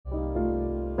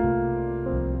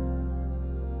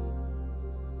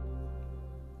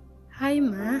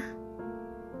Mah,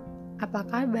 apa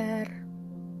kabar?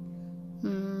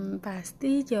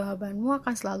 Pasti jawabanmu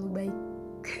akan selalu baik.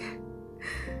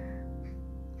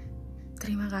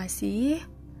 Terima kasih.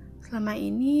 Selama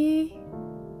ini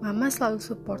Mama selalu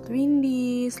support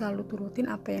Windy, selalu turutin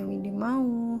apa yang Windy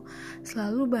mau,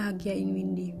 selalu bahagiain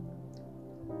Windy.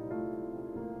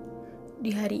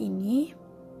 Di hari ini,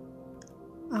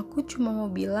 aku cuma mau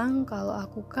bilang kalau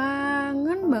aku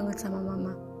kangen banget sama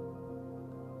Mama.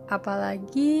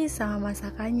 Apalagi sama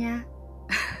masakannya.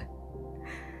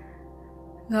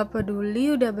 Gak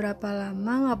peduli udah berapa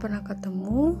lama gak pernah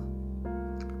ketemu.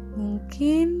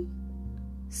 Mungkin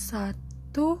 1,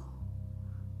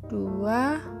 2,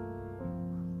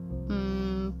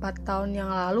 4 tahun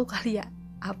yang lalu kali ya.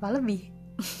 Apa lebih?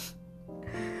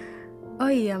 Oh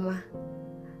iya Mah,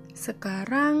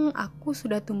 sekarang aku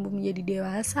sudah tumbuh menjadi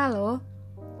dewasa loh.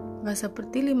 Gak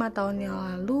seperti 5 tahun yang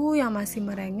lalu yang masih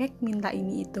merengek minta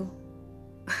ini itu.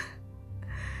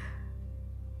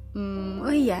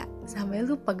 Oh iya, sampai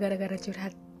lupa gara-gara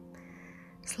curhat.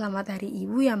 Selamat Hari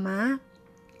Ibu ya Ma.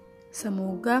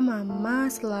 Semoga Mama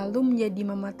selalu menjadi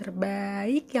mama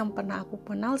terbaik yang pernah aku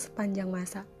kenal sepanjang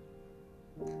masa.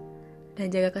 Dan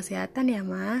jaga kesehatan ya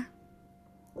Ma.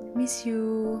 Miss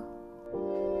you.